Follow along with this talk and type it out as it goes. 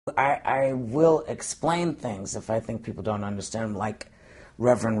I will explain things if I think people don't understand them, like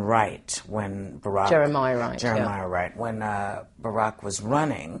Reverend Wright, when Jeremiah Wright, when Barack was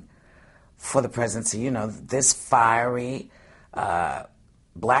running for the presidency, you know, this fiery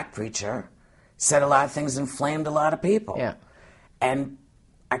black preacher said a lot of things, inflamed a lot of people. Yeah. And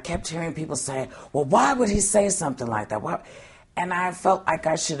I kept hearing people say, well, why would he say something like that? Why? And I felt like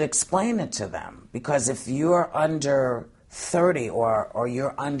I should explain it to them, because if you're under 30 or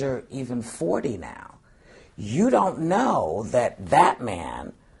you're under even 40 now, you don't know that that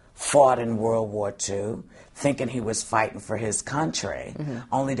man fought in World War II thinking he was fighting for his country,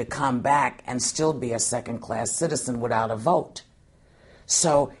 only to come back and still be a second-class citizen without a vote.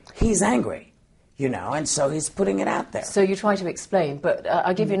 So he's angry, you know, and so he's putting it out there. So you try to explain, but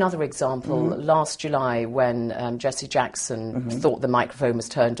I'll give you another example. Last July, when Jesse Jackson thought the microphone was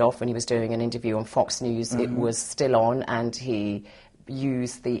turned off when he was doing an interview on Fox News, it was still on, and he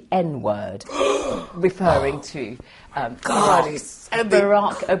used the N-word, referring to Barack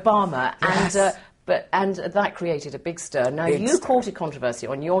Obama, Yes. and that created a big stir. Now, you courted controversy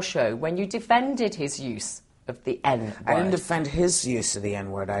on your show when you defended his use of the N-word. I didn't defend his use of the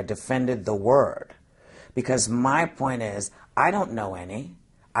N-word. I defended the word. Because my point is, I don't know any.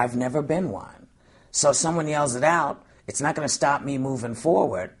 I've never been one. So if someone yells it out, it's not going to stop me moving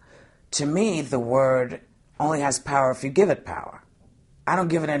forward. To me, the word only has power if you give it power. I don't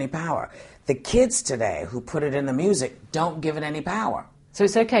give it any power. The kids today who put it in the music don't give it any power. So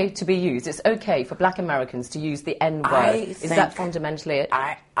it's okay to be used. It's okay for black Americans to use the N-word. Is that fundamentally it?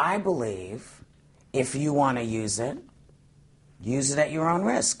 I believe if you want to use it at your own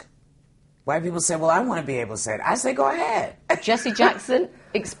risk. White people say, well, I want to be able to say it. I say, go ahead. Jesse Jackson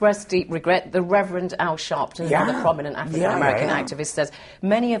expressed deep regret. The Reverend Al Sharpton, another prominent African-American activist, says,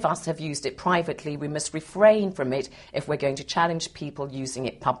 many of us have used it privately. We must refrain from it if we're going to challenge people using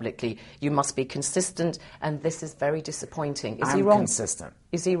it publicly. You must be consistent, and this is very disappointing. Is he wrong? I'm consistent.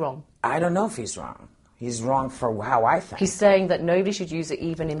 Is he wrong? I don't know if he's wrong. He's wrong for how I think. He's saying that nobody should use it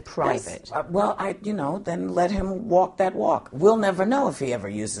even in private. Yes. Well, then let him walk that walk. We'll never know if he ever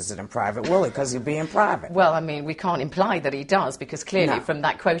uses it in private, will he? Because he'll be in private. Well, I mean, we can't imply that he does, because clearly from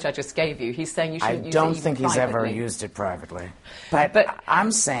that quote I just gave you, he's saying you shouldn't use it even I don't think he's ever used it privately. But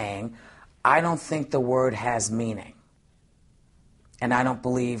I'm saying I don't think the word has meaning. And I don't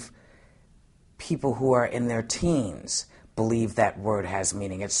believe people who are in their teens believe that word has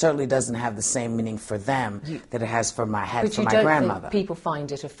meaning. It certainly doesn't have the same meaning for them that it has for my grandmother. But you don't think people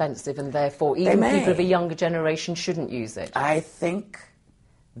find it offensive, and therefore even people of a younger generation shouldn't use it? I think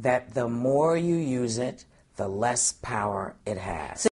that the more you use it, the less power it has.